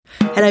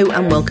Hello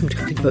and welcome to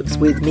Cooking Books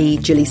with me,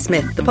 Gilly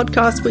Smith, the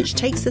podcast which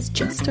takes us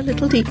just a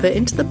little deeper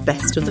into the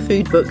best of the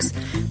food books.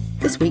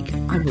 This week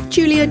I'm with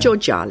Julia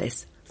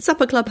Georgalis,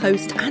 Supper Club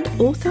host and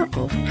author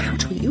of How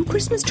to Eat Your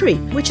Christmas Tree,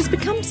 which has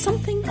become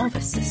something of a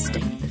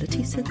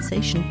sustainability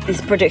sensation.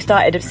 This project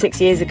started 6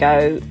 years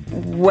ago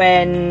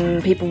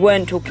when people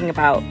weren't talking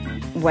about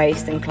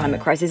waste and climate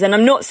crisis, and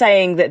I'm not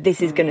saying that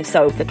this is going to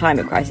solve the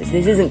climate crisis.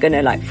 This isn't going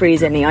to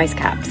freeze any ice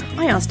caps.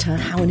 I asked her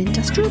how an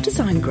industrial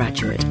design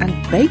graduate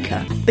and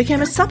baker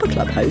became a Supper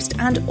Club host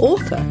and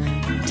author,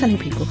 telling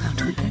people how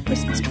to eat their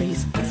Christmas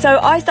trees. So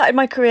I started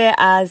my career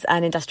as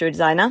an industrial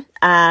designer,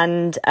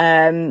 and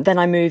then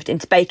I moved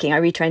into baking. I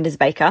retrained as a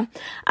baker,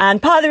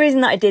 and part of the reason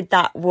that I did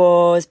that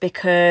was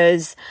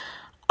because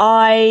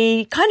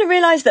I kind of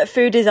realised that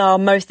food is our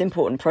most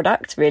important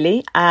product,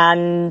 really,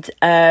 and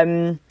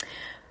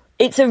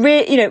it's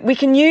we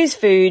can use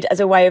food as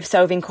a way of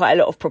solving quite a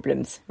lot of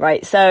problems,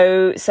 right?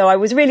 So I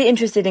was really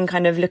interested in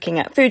kind of looking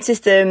at food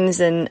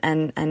systems and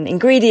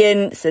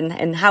ingredients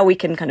and how we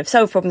can kind of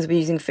solve problems with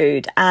using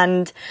food.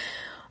 And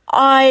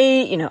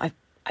I,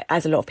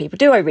 as a lot of people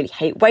do, I really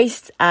hate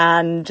waste.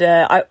 And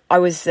I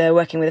was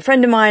working with a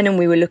friend of mine, and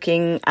we were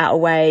looking at a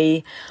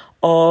way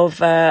of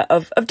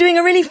doing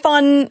a really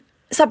fun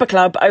supper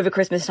club over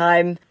Christmas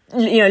time,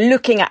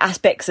 looking at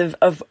aspects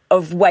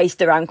of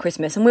waste around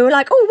Christmas. And we were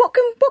like, oh, what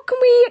can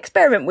we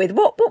experiment with?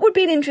 What would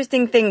be an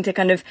interesting thing to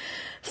kind of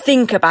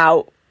think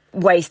about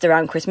waste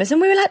around Christmas?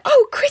 And we were like,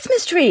 oh,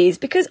 Christmas trees,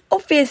 because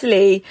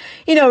obviously,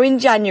 in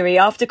January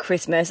after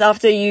Christmas,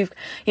 after you've,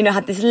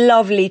 had this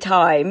lovely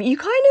time, you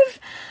kind of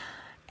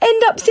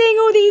end up seeing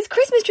all these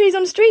Christmas trees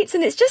on streets,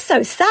 and it's just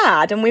so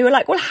sad. And we were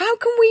like, well, how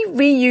can we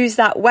reuse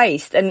that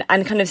waste and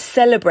kind of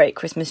celebrate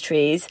Christmas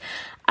trees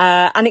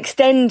and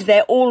extend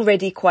their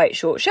already quite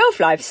short shelf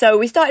life? So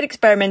we started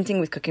experimenting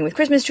with cooking with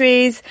Christmas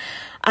trees,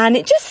 and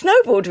it just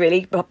snowballed,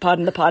 really,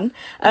 pardon the pun.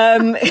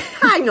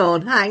 Hang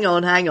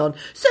on.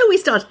 So we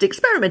started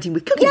experimenting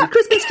with cooking with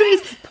Christmas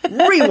trees.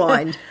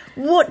 Rewind.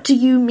 What do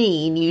you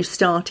mean you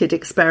started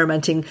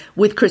experimenting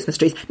with Christmas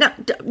trees? Now,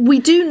 we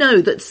do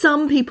know that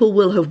some people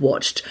will have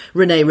watched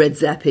Rene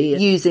Redzepi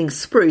using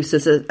spruce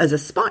as a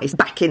spice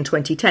back in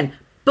 2010.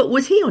 But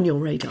was he on your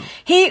radar?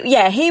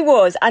 He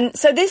was. And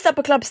so this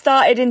supper club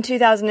started in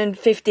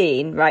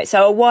 2015, right?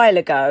 So a while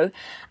ago.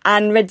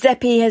 And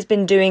Redzepi has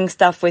been doing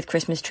stuff with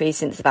Christmas trees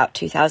since about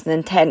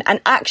 2010. And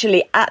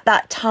actually, at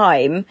that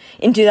time,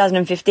 in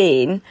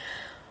 2015,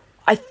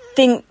 I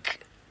think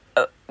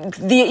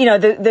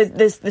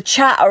the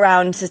chat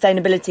around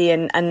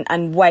sustainability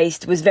and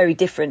waste was very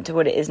different to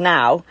what it is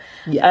now.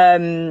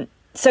 Yeah.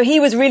 So he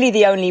was really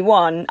the only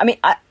one.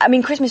 I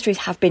mean, Christmas trees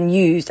have been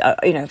used,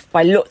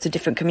 by lots of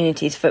different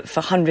communities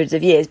for hundreds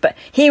of years, but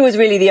he was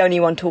really the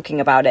only one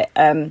talking about it.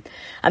 And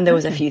there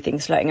was a few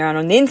things floating around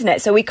on the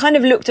internet. So we kind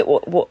of looked at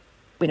what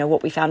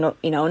we found,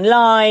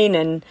 online,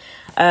 and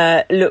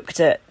looked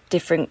at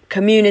different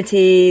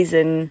communities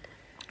and,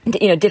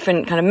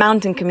 different kind of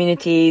mountain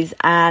communities,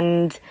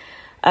 and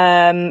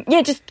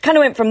just kind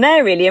of went from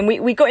there, really. And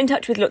we got in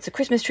touch with lots of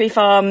Christmas tree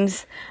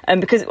farms,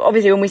 because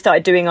obviously when we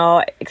started doing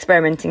our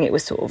experimenting, it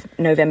was sort of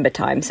November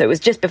time. So it was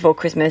just before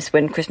Christmas,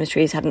 when Christmas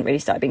trees hadn't really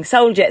started being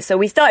sold yet. So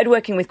we started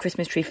working with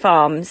Christmas tree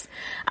farms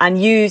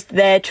and used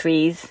their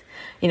trees,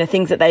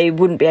 things that they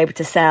wouldn't be able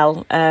to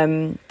sell,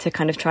 to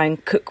kind of try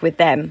and cook with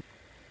them.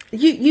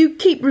 You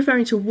keep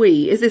referring to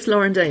we. Is this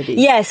Lauren Davies?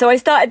 Yeah, so I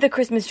started the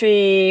Christmas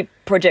tree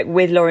project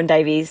with Lauren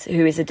Davies,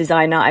 who is a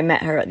designer. I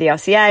met her at the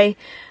RCA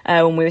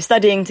when we were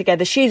studying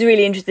together. She's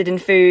really interested in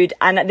food,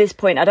 and at this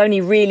point I'd only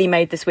really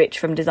made the switch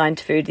from design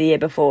to food the year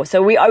before.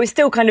 So I was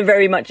still kind of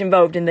very much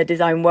involved in the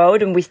design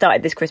world, and we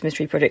started this Christmas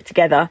tree project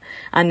together.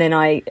 And then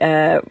I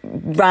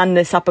ran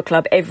the supper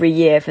club every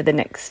year for the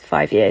next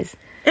 5 years.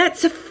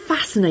 It's a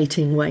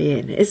fascinating way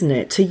in, isn't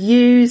it? To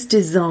use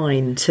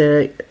design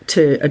to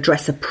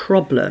address a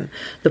problem,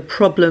 the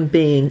problem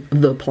being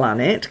the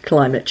planet,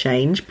 climate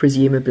change,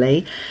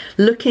 presumably,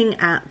 looking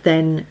at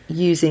then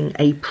using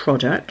a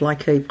product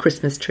like a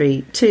Christmas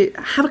tree to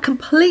have a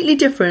completely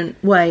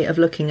different way of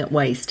looking at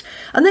waste,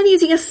 and then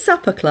using a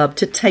supper club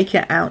to take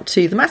it out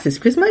to the masses,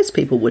 because most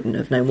people wouldn't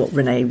have known what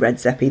Rene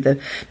Redzepi, the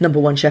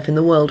 #1 chef in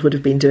the world, would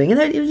have been doing.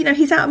 And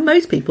he's out of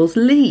most people's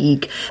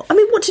league. I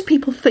mean, what did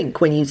people think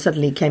when you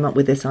suddenly came up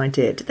with this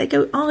idea? Did they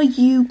go, are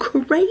you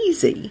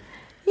crazy?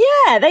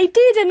 Yeah, they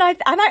did. And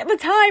at the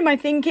time, I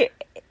think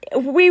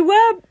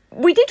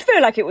we did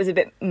feel like it was a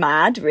bit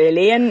mad,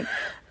 really.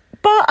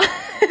 But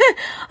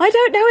I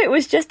don't know, it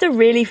was just a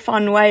really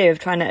fun way of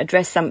trying to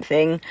address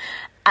something.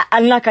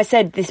 And like I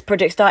said, this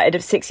project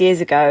started 6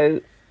 years ago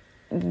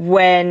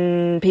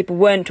when people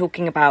weren't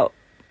talking about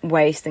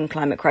waste and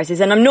climate crisis.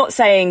 And I'm not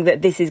saying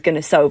that this is going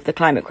to solve the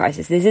climate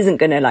crisis. This isn't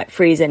going to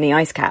freeze any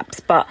ice caps.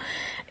 But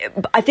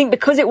I think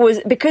because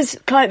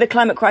the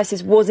climate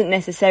crisis wasn't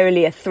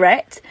necessarily a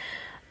threat,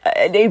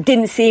 it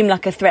didn't seem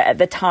like a threat at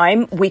the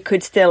time, we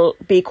could still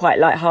be quite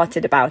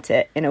lighthearted about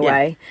it in a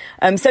way.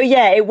 So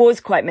it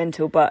was quite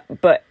mental, but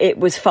it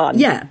was fun.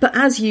 Yeah, but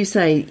as you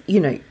say,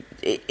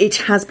 it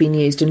has been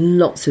used in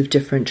lots of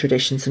different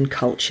traditions and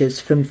cultures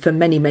for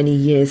many, many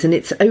years. And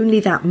it's only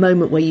that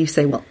moment where you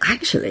say, well,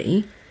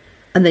 actually,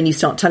 and then you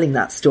start telling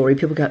that story,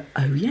 people go,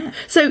 oh, yeah.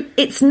 So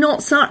it's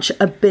not such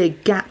a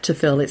big gap to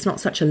fill. It's not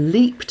such a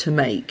leap to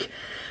make.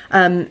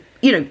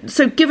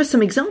 So give us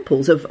some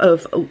examples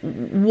of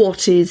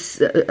what is,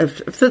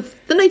 for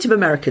the Native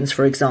Americans,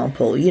 for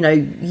example,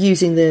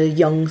 using the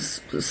young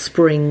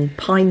spring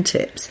pine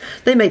tips.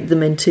 They make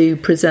them into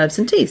preserves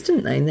and teas,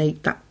 didn't they? And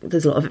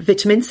there's a lot of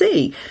vitamin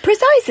C.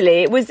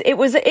 Precisely.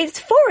 It's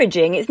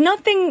foraging. It's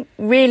nothing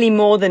really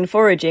more than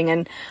foraging.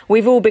 And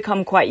we've all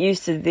become quite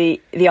used to the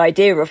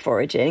idea of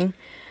foraging.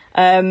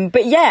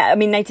 But yeah, I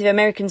mean, Native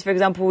Americans, for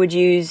example, would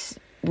use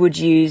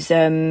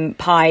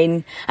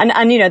pine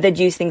and they'd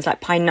use things like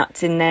pine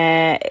nuts in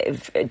there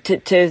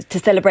to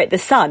celebrate the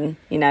sun,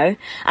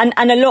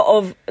 and a lot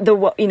of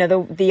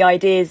the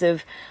ideas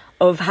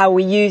of how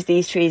we use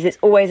these trees, it's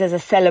always as a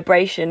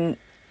celebration,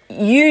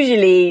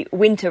 usually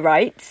winter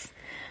rites.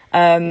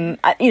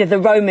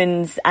 The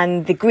Romans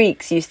and the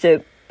Greeks used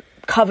to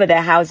cover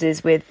their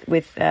houses with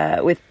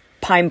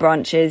pine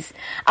branches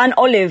and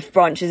olive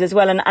branches as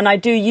well, and I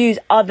do use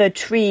other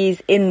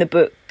trees in the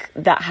book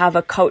that have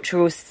a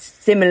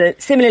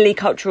similarly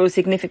cultural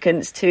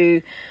significance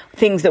to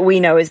things that we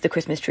know as the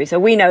Christmas tree. So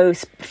we know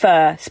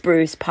fir,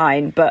 spruce,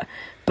 pine, but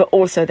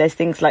also there's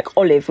things like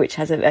olive, which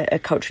has a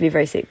culturally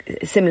very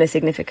similar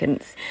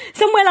significance.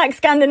 Somewhere like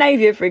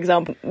Scandinavia, for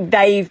example,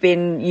 they've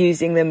been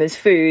using them as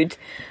food.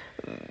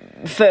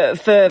 For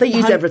they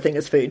use everything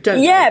as food, don't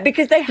they? Yeah,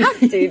 because they have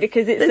to,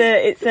 because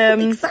it's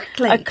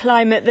exactly a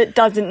climate that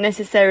doesn't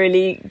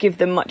necessarily give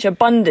them much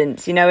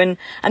abundance, and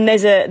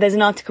there's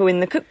an article in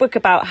the cookbook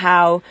about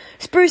how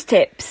spruce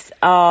tips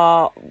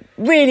are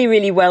really,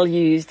 really well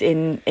used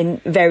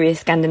in various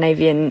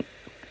Scandinavian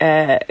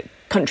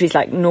countries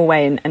like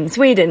Norway and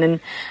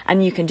Sweden,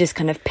 and you can just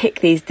kind of pick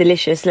these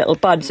delicious little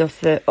buds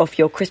off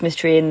your Christmas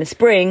tree in the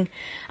spring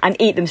and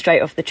eat them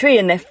straight off the tree,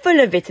 and they're full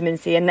of vitamin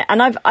C, and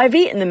I've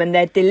eaten them and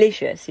they're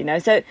delicious, so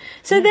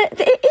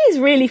it is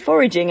really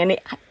foraging, and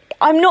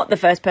I'm not the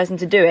first person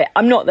to do it.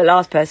 I'm not the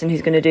last person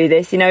who's going to do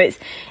this.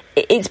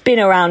 It's been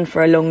around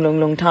for a long, long,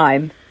 long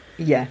time.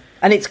 Yeah.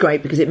 And it's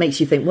great because it makes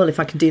you think, well, if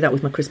I can do that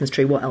with my Christmas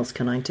tree, what else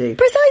can I do?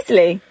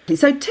 Precisely.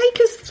 So take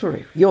us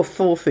through your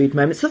 4 food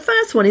moments. The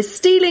first one is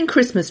stealing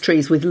Christmas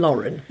trees with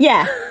Lauren.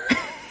 Yeah.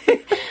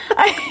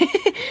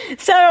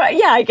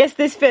 I guess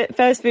this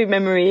first food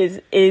memory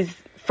is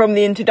from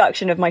the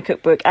introduction of my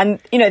cookbook. And,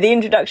 the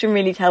introduction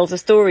really tells a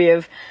story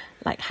of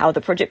like how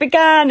the project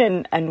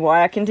began and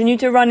why I continue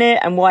to run it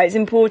and why it's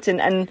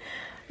important. And,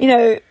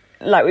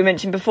 like we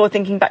mentioned before,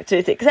 thinking back to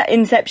its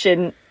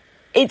inception,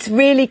 it's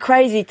really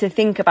crazy to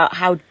think about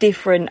how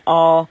different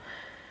our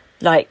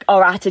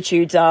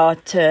attitudes are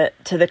to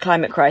the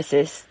climate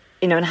crisis,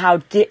 and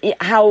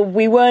how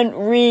we weren't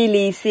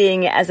really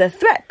seeing it as a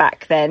threat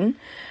back then.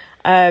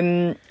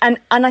 And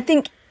I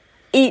think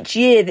each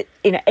year,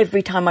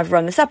 every time I've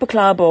run the Supper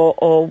Club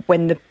or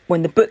when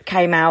the book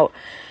came out,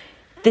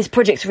 this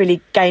project's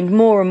really gained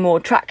more and more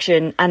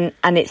traction, and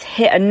it's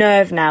hit a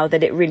nerve now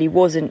that it really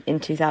wasn't in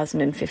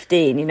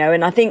 2015,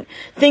 and I think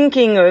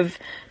thinking of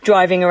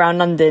driving around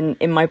London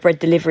in my bread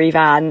delivery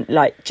van,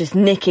 like just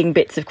nicking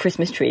bits of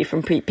Christmas tree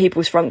from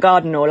people's front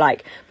garden, or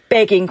like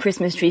begging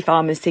Christmas tree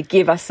farmers to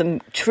give us some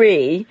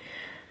tree.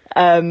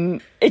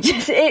 It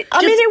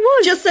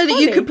was just so that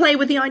you could play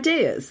with the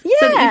ideas, yeah,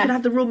 so that you could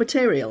have the raw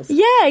materials.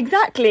 Yeah,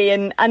 exactly,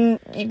 and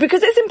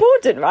because it's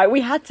important, right?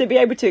 We had to be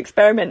able to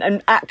experiment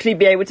and actually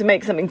be able to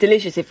make something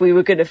delicious if we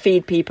were going to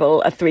feed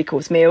people a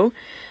 3-course meal.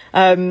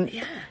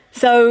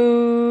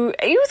 So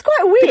it was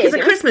quite weird. Because a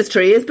Christmas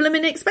tree is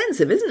blooming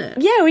expensive, isn't it?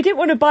 Yeah, we didn't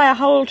want to buy a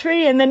whole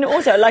tree. And then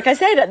also, like I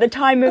said, at the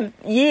time of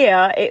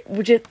year,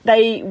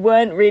 they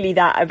weren't really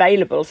that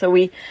available. So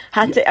we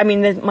had to,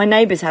 my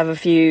neighbours have a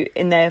few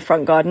in their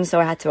front garden, so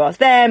I had to ask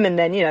them, and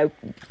then,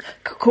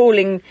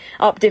 calling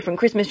up different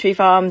Christmas tree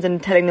farms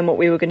and telling them what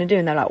we were going to do.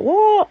 And they're like,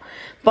 what?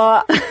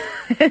 But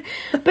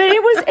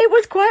it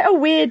was quite a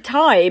weird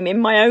time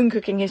in my own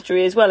cooking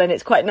history as well, and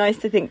it's quite nice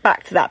to think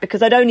back to that,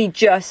 because I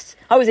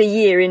was a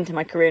year into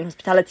my career in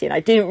hospitality and I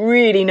didn't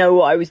really know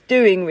what I was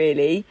doing,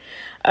 really.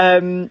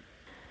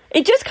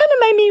 It just kind of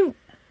made me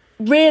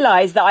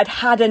realise that I'd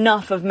had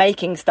enough of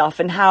making stuff,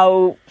 and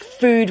how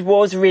food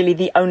was really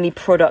the only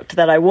product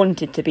that I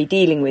wanted to be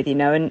dealing with,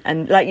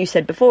 and like you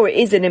said before, it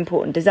is an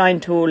important design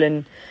tool,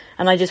 and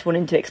I just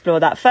wanted to explore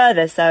that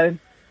further. So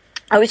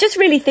I was just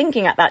really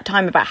thinking at that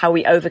time about how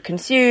we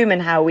overconsume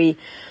and how we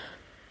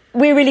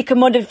really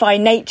commodify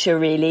nature,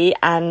 really,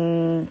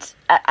 and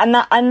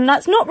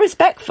that's not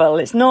respectful.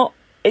 It's not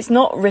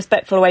a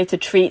respectful way to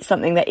treat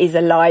something that is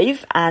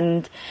alive,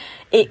 and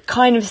it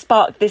kind of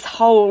sparked this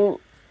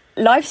whole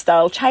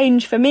lifestyle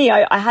change for me.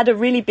 I had a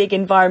really big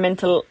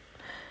environmental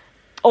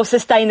or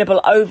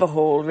sustainable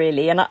overhaul,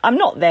 really, and I'm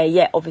not there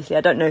yet. Obviously,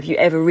 I don't know if you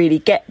ever really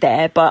get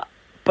there, but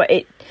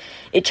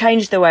it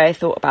changed the way I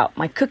thought about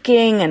my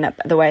cooking, and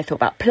the way I thought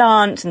about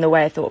plants, and the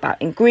way I thought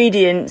about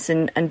ingredients,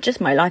 and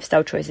just my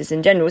lifestyle choices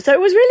in general. So it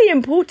was really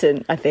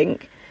important, I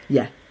think.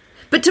 Yeah.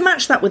 But to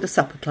match that with a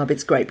supper club,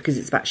 it's great because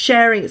it's about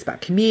sharing, it's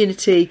about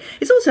community.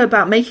 It's also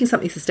about making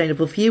something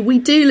sustainable for you. We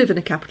do live in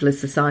a capitalist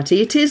society.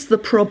 It is the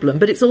problem,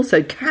 but it's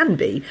also can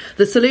be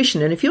the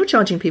solution. And if you're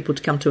charging people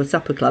to come to a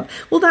supper club,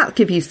 well, that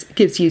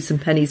gives you some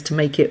pennies to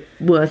make it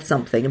worth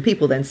something. And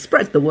people then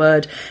spread the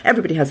word.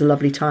 Everybody has a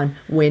lovely time.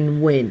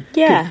 Win-win.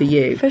 Yeah, good for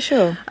you. For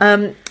sure.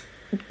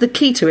 The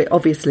key to it,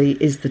 obviously,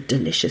 is the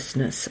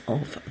deliciousness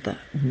of the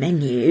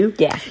menu.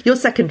 Yeah. Your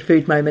second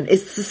food moment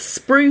is the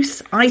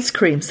spruce ice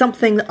cream,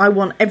 something that I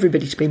want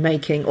everybody to be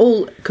making.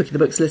 All Cooking the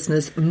Books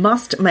listeners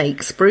must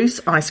make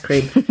spruce ice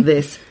cream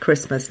this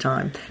Christmas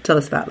time. Tell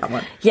us about that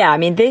one. Yeah, I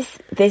mean, this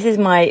is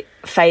my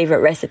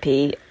favourite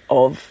recipe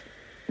of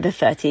the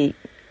 30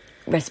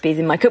 recipes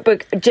in my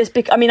cookbook. Just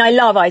because, I mean, I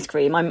love ice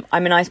cream. I'm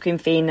an ice cream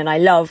fiend and I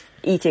love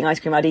eating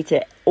ice cream. I'd eat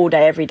it all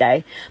day, every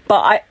day.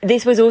 But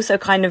this was also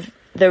kind of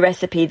the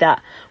recipe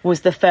that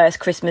was the first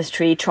Christmas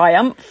tree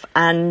triumph,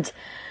 and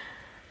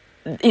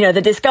you know,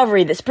 the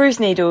discovery that spruce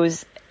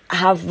needles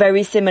have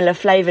very similar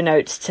flavour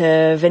notes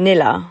to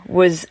vanilla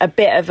was a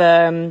bit of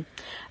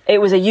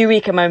it was a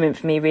eureka moment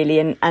for me, really,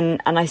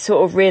 and I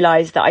sort of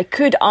realised that I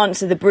could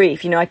answer the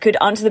brief. You know, I could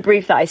answer the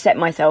brief that I set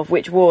myself,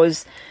 which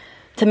was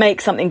to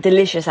make something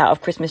delicious out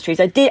of Christmas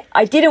trees. I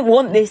didn't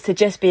want this to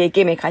just be a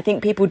gimmick. I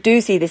think people do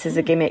see this as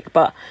a gimmick,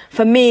 but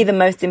for me, the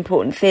most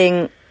important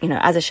thing, you know,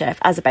 as a chef,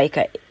 as a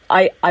baker,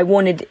 I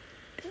wanted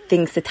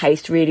things to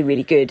taste really,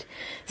 really good.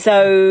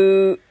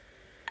 So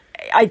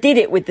I did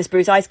it with the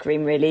spruce ice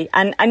cream, really.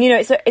 And you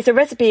know, it's a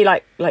recipe,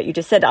 like you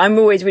just said, I'm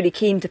always really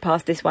keen to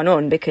pass this one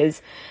on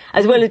because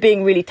as well as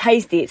being really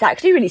tasty, it's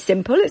actually really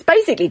simple. It's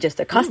basically just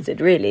a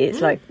custard, really. It's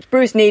like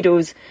spruce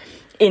needles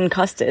in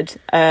custard,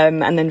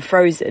 and then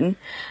frozen.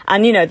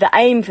 And, you know, the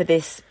aim for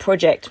this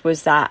project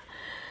was that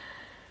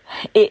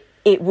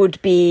it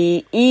would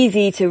be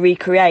easy to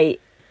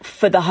recreate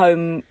for the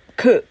home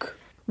cook.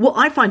 What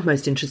I find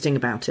most interesting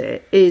about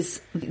it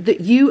is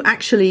that you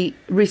actually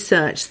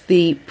researched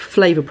the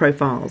flavour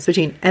profiles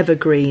between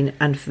evergreen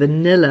and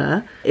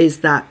vanilla.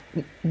 Is that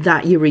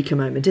eureka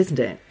moment, isn't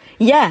it?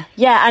 Yeah.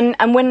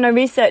 And when I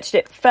researched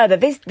it further,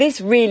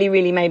 this really,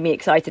 really made me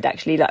excited,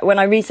 actually. Like, when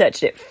I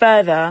researched it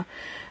further,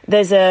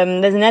 there's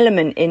an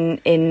element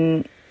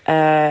in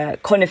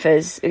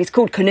conifers. It's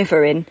called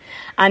coniferin,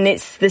 and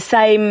it's the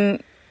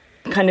same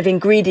kind of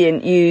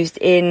ingredient used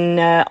in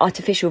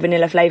artificial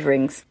vanilla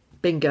flavourings.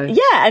 Bingo.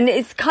 Yeah, and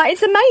it's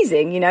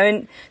amazing, you know.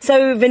 And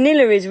so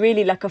vanilla is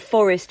really like a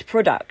forest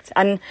product,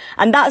 and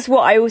that's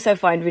what I also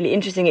find really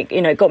interesting.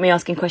 It got me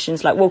asking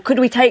questions like, well, could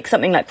we take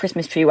something like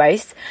Christmas tree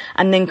waste,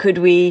 and then could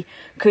we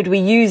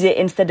use it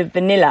instead of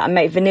vanilla and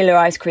make vanilla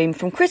ice cream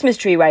from Christmas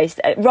tree waste,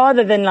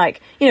 rather than,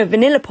 like, you know,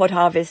 vanilla pod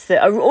harvests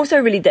that are also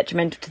really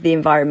detrimental to the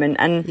environment.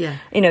 And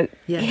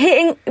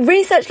hitting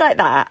research like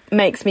that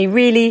makes me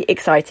really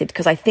excited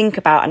because I think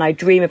about and I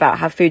dream about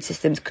how food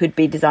systems could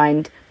be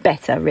designed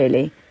better,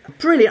 really.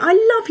 Brilliant. I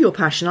love your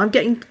passion. I'm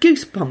getting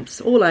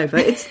goosebumps all over.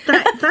 It's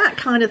that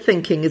kind of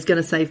thinking is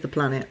going to save the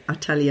planet, I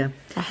tell you.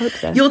 I hope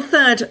so. Your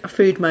third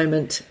food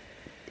moment,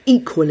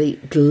 equally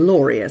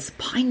glorious,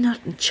 pine nut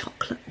and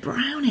chocolate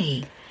brownie.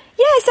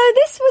 Yeah, so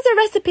this was a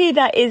recipe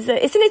that is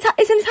it's an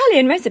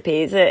Italian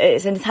recipe.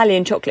 It's an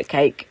Italian chocolate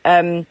cake,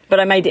 but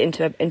I made it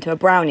into a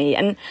brownie,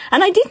 and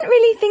I didn't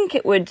really think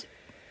it would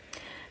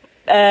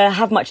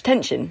have much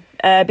tension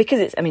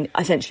because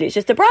essentially it's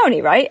just a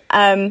brownie, right?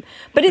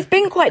 But it's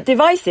been quite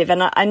divisive,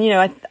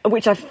 and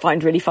which I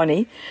find really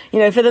funny. You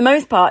know, for the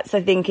most parts,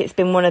 I think it's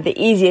been one of the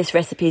easiest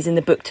recipes in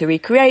the book to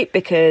recreate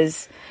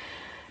because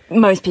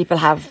most people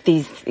have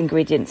these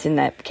ingredients in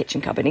their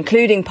kitchen cupboard,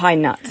 including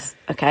pine nuts.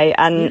 Okay,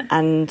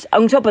 and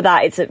on top of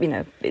that,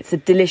 it's a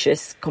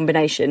delicious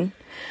combination.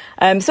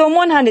 So on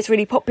one hand, it's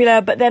really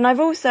popular, but then I've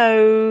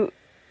also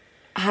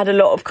had a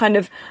lot of kind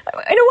of,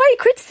 in a way,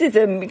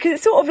 criticism, because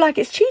it's sort of like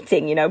it's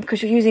cheating, you know,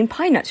 because you're using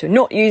pine nuts, you're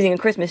not using a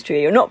Christmas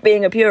tree, you're not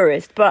being a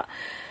purist. But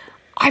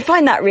I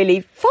find that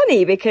really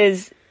funny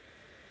because,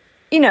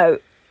 you know,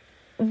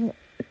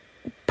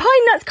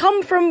 pine nuts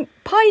come from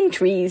pine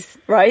trees,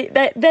 right?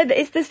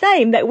 It's the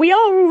same, that we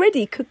are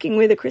already cooking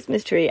with a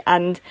Christmas tree.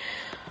 And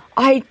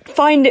I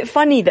find it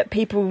funny that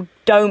people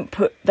don't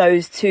put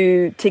those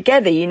two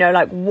together, you know,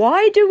 like,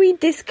 why do we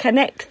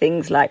disconnect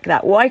things like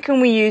that? Why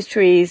can we use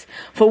trees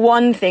for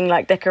one thing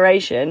like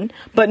decoration,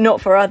 but not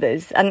for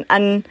others?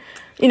 And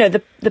you know,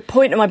 the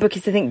point of my book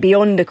is to think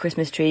beyond a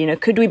Christmas tree. You know,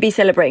 could we be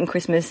celebrating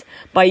Christmas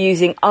by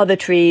using other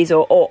trees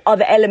or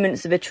other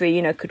elements of a tree?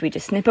 You know, could we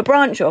just snip a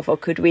branch off, or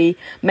could we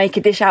make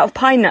a dish out of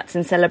pine nuts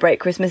and celebrate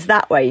Christmas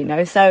that way, you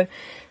know? So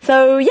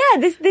yeah,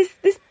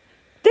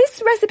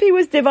 this recipe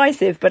was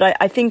divisive, but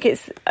I think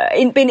it's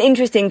been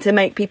interesting to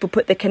make people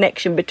put the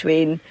connection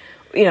between,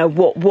 you know,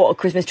 what a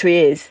Christmas tree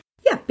is.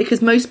 Yeah,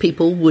 because most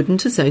people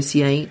wouldn't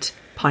associate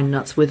pine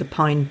nuts with a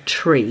pine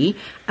tree,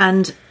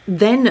 and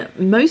then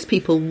most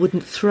people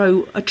wouldn't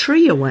throw a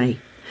tree away.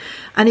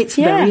 And it's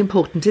very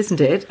important, isn't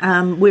it?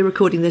 We're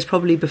recording this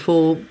probably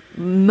before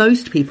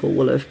most people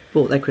will have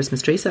bought their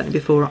Christmas tree, certainly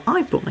before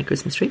I bought my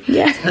Christmas tree,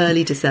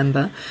 early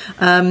December.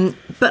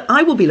 But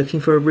I will be looking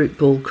for a root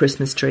ball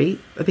Christmas tree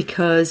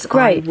because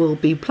I will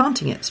be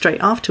planting it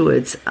straight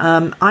afterwards.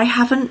 I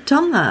haven't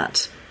done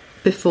that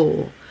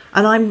before.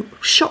 And I'm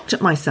shocked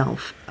at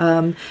myself.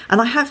 And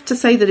I have to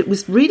say that it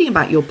was reading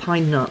about your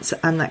pine nuts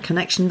and that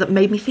connection that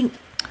made me think,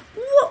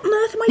 what on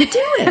earth am I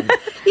doing?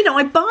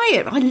 I buy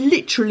it. I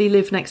literally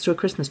live next to a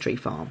Christmas tree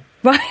farm.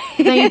 Right.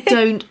 They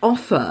don't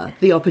offer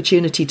the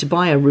opportunity to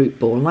buy a root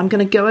ball. And I'm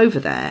going to go over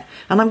there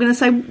and I'm going to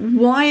say,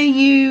 why are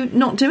you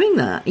not doing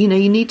that? You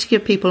need to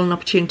give people an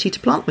opportunity to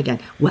plant them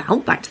again. Well,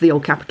 back to the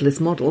old capitalist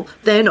model.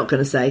 They're not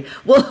going to say,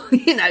 well,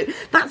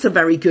 that's a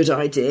very good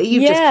idea.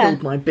 You've just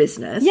killed my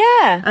business.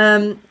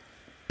 Yeah.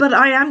 But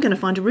I am going to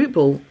find a root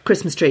ball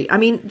Christmas tree. I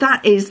mean,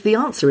 that is the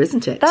answer,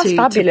 isn't it? That's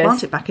fabulous. To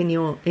plant it back in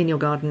your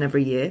garden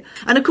every year.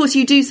 And of course,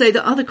 you do say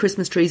that other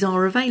Christmas trees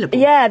are available.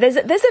 Yeah, there's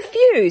a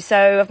few.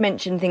 So I've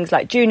mentioned things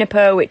like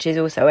juniper, which is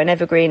also an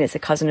evergreen. It's a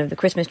cousin of the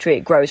Christmas tree.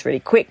 It grows really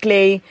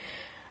quickly.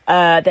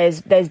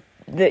 There's the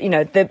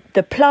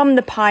plum,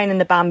 the pine, and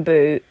the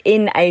bamboo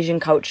in Asian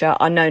culture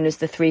are known as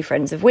the three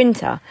friends of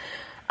winter.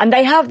 And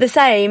they have the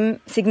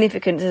same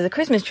significance as a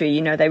Christmas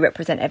tree. They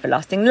represent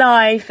everlasting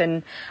life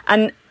and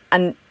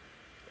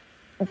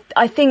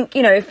I think,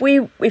 if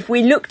we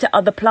looked at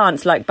other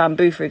plants like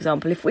bamboo, for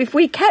example, if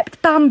we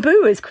kept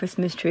bamboo as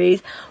Christmas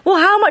trees, well,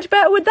 how much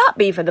better would that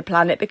be for the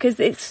planet? Because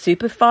it's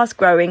super fast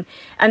growing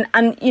and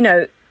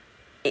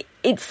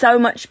it's so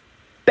much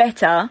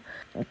better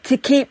to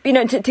keep,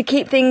 to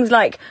keep things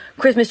like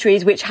Christmas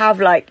trees, which have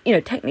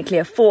technically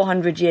a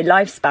 400-year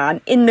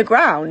lifespan in the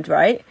ground,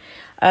 right?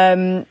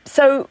 If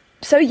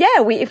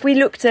we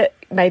looked at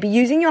maybe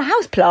using your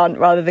house plant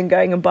rather than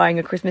going and buying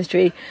a Christmas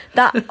tree,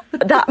 that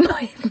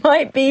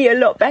might be a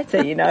lot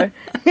better,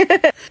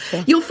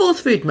 Your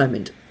fourth food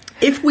moment.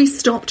 If we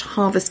stopped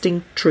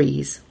harvesting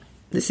trees,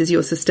 this is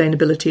your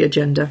sustainability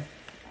agenda.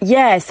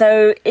 Yeah,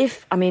 so there's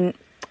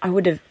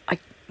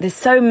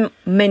so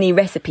many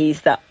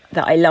recipes that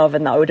I love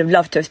and that I would have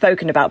loved to have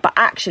spoken about, but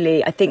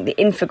actually I think the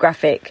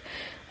infographic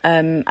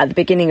at the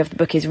beginning of the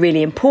book is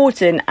really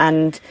important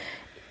and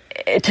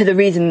to the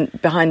reason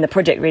behind the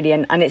project, really,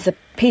 and it's a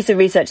piece of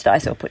research that I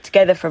sort of put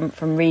together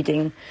from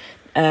reading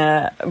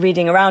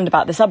around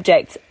about the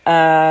subject,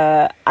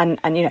 and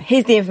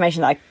here's the information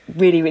that I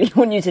really, really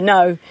want you to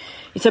know.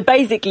 So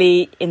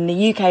basically, in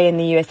the UK and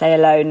the USA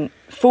alone,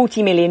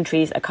 40 million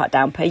trees are cut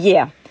down per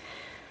year.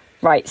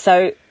 Right,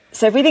 so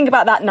if we think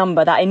about that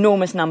number, that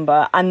enormous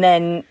number, and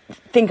then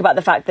think about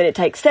the fact that it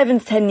takes 7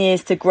 to 10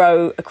 years to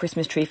grow a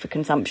Christmas tree for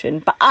consumption,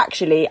 but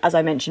actually, as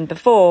I mentioned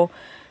before,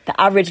 the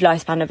average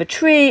lifespan of a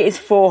tree is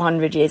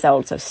 400 years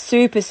old, so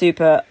super,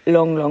 super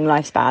long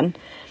lifespan.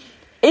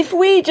 If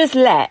we just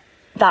let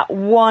that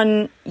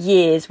 1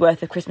 year's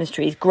worth of Christmas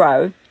trees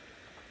grow,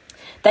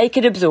 they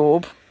could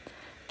absorb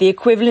the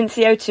equivalent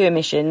CO2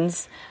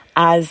 emissions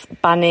as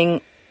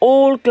banning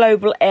all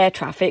global air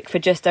traffic for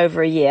just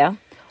over a year,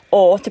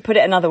 or, to put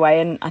it another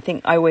way, and I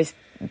think I always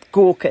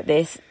gawk at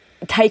this,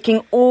 taking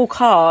all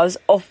cars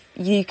off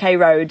UK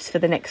roads for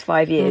the next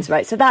 5 years,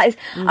 right? So that is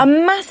a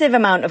massive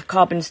amount of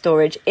carbon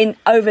storage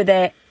over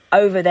their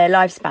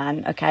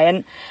lifespan,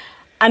 okay?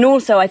 And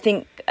also I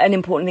think an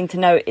important thing to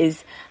note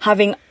is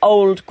having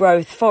old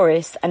growth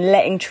forests and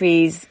letting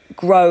trees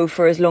grow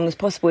for as long as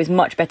possible is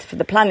much better for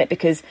the planet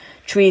because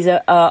trees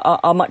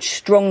are much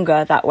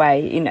stronger that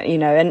way,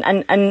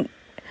 and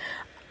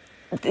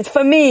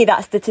for me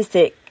that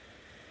statistic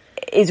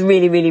is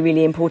really, really,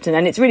 really important,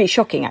 and it's really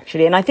shocking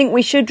actually, and I think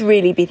we should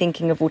really be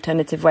thinking of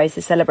alternative ways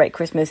to celebrate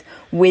Christmas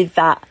with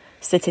that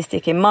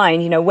statistic in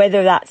mind,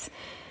 whether that's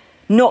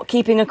not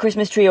keeping a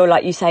Christmas tree or,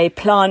 like you say,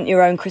 plant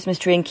your own Christmas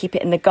tree and keep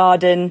it in the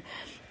garden,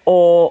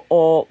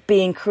 or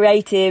being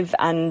creative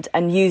and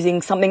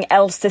using something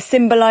else to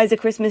symbolise a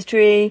Christmas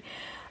tree,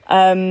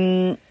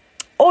 or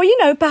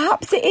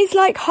perhaps it is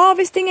like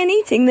harvesting and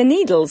eating the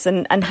needles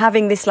and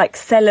having this like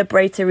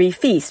celebratory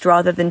feast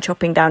rather than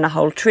chopping down a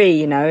whole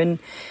tree,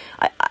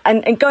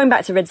 And going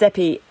back to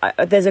Redzepi,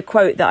 there's a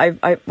quote that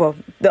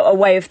a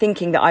way of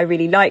thinking that I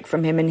really like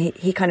from him, and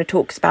he kind of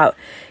talks about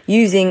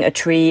using a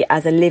tree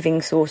as a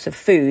living source of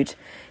food,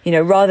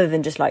 rather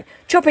than just like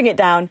chopping it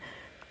down,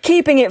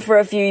 keeping it for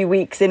a few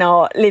weeks in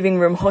our living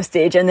room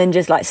hostage, and then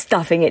just like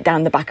stuffing it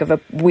down the back of a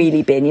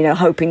wheelie bin,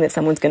 hoping that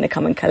someone's going to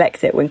come and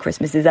collect it when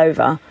Christmas is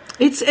over.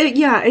 It's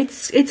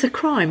a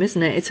crime,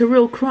 isn't it? It's a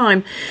real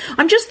crime.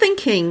 I'm just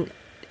thinking,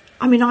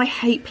 I mean, I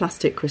hate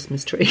plastic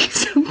Christmas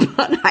trees,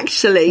 but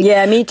actually...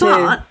 Yeah, me too.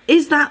 But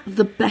is that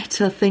the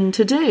better thing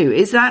to do?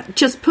 Is that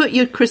just put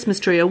your Christmas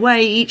tree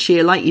away each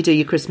year like you do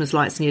your Christmas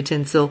lights and your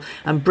tinsel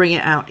and bring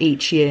it out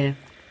each year?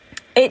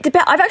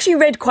 I've actually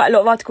read quite a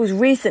lot of articles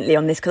recently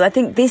on this because I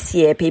think this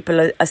year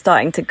people are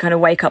starting to kind of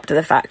wake up to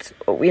the fact,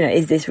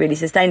 is this really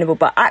sustainable?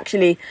 But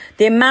actually,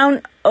 the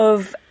amount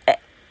of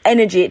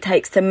energy it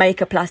takes to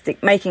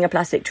making a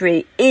plastic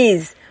tree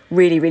is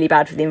really, really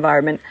bad for the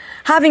environment.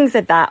 Having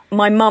said that,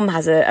 my mum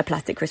has a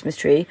plastic Christmas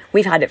tree.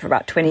 We've had it for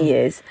about 20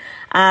 years,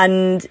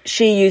 and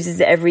she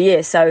uses it every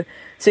year. So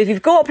if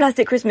you've got a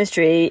plastic Christmas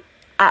tree,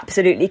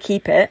 absolutely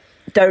keep it.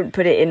 Don't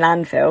put it in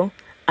landfill,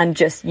 and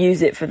just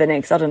use it for the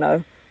next, I don't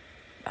know,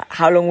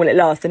 how long will it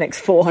last? The next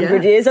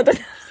 400 years? I don't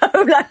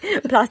know.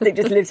 Like, plastic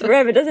just lives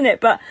forever, doesn't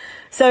it? But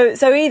so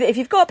either if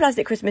you've got a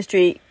plastic Christmas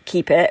tree,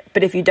 keep it.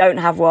 But if you don't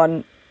have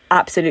one,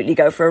 absolutely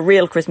go for a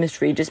real Christmas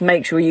tree. Just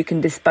make sure you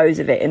can dispose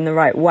of it in the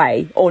right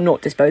way, or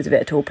not dispose of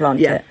it at all, plant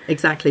it. Yeah,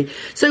 exactly.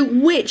 So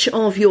which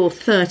of your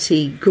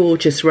 30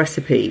 gorgeous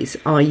recipes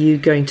are you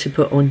going to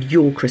put on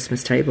your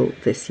Christmas table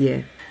this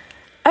year?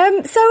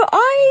 So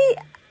I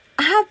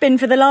have been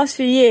for the last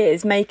few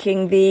years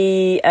making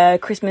the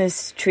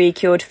Christmas tree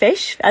cured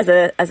fish as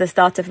a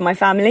starter for my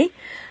family.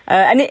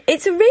 And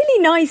it's a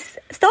really nice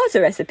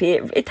starter recipe.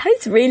 It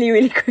tastes really,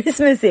 really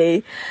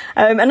Christmassy.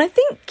 And I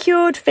think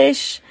cured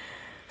fish,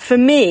 for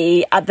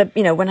me,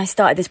 when I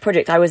started this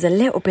project, I was a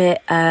little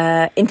bit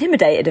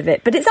intimidated of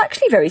it, but it's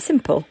actually very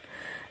simple.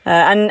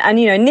 And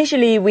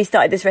initially we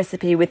started this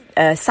recipe with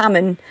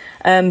salmon,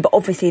 but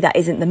obviously that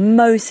isn't the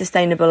most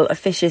sustainable of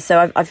fishes.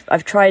 So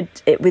I've tried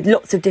it with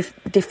lots of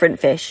different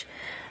fish,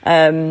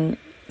 and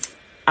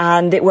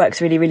it works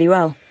really, really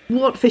well.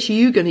 What fish are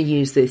you going to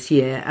use this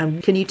year,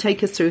 and can you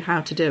take us through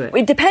how to do it?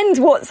 It depends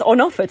what's on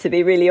offer, to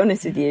be really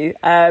honest with you.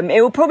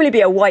 It will probably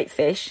be a white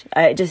fish.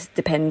 It just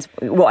depends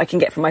what I can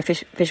get from my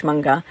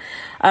fishmonger.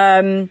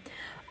 And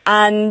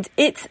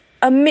it's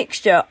a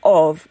mixture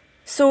of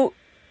salt,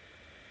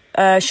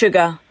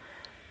 sugar,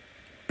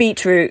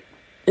 beetroot,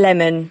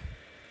 lemon,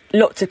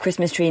 lots of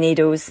Christmas tree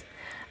needles,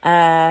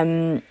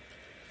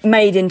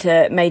 made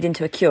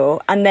into a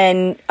cure, and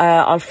then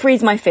I'll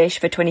freeze my fish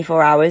for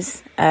 24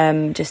 hours,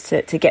 just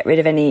to get rid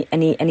of any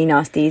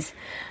nasties.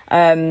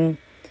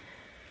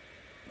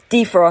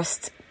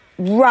 Defrost,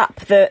 wrap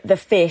the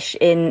fish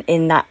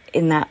in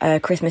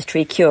that Christmas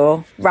tree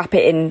cure, wrap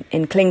it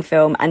in cling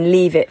film, and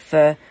leave it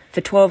for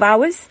 12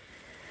 hours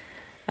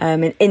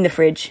in the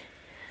fridge.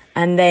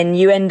 And then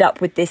you end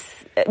up with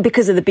this,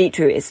 because of the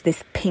beetroot, it's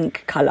this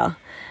pink colour.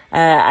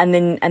 And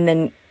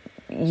then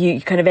you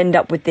kind of end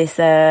up with this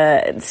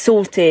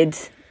salted,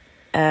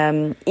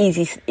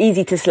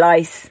 easy to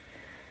slice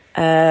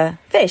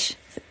fish.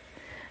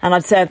 And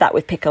I'd serve that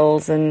with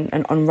pickles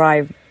and on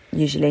rye,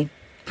 usually.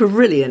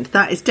 Brilliant.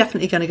 That is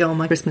definitely going to go on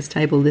my Christmas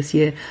table this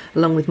year,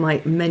 along with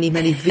my many,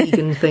 many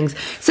vegan things.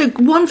 So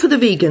one for the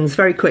vegans,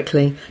 very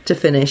quickly, to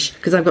finish,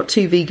 because I've got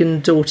 2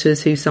 vegan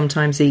daughters who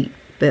sometimes eat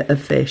a bit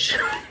of fish.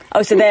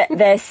 Oh, so they're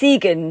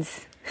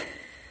Segans.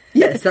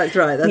 Yes, that's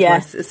right. That's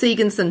my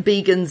Segans and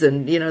vegans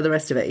and, the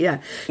rest of it. Yeah.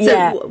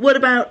 So what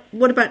about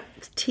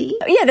tea?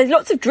 Yeah, there's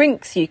lots of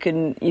drinks you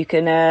can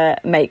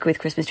make with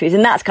Christmas trees,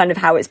 and that's kind of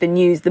how it's been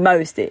used the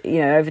most,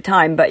 over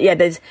time. But yeah,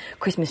 there's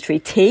Christmas tree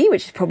tea,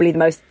 which is probably the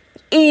most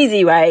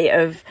easy way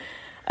of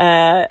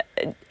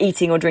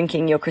eating or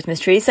drinking your Christmas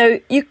tree. So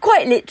you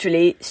quite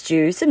literally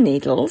stew some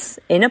needles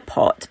in a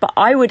pot, but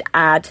I would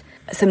add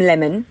some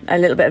lemon, a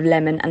little bit of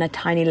lemon, and a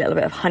tiny little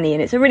bit of honey,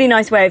 and it's a really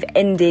nice way of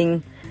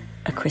ending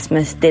a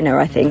Christmas dinner,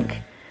 I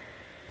think.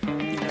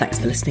 Thanks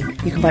for listening.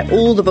 You can buy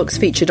all the books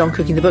featured on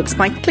Cooking the Books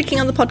by clicking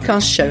on the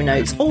podcast show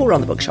notes or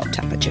on the bookshop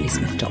tab at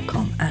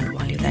gillysmith.com. And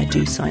while you're there,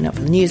 do sign up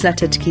for the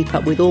newsletter to keep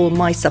up with all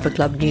my Supper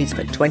Club news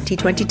for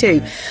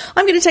 2022.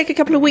 I'm going to take a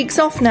couple of weeks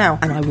off now,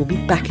 and I will be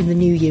back in the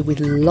new year with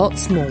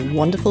lots more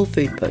wonderful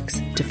food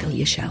books to fill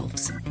your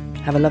shelves.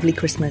 Have a lovely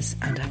Christmas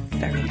and a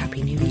very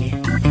happy new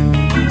year.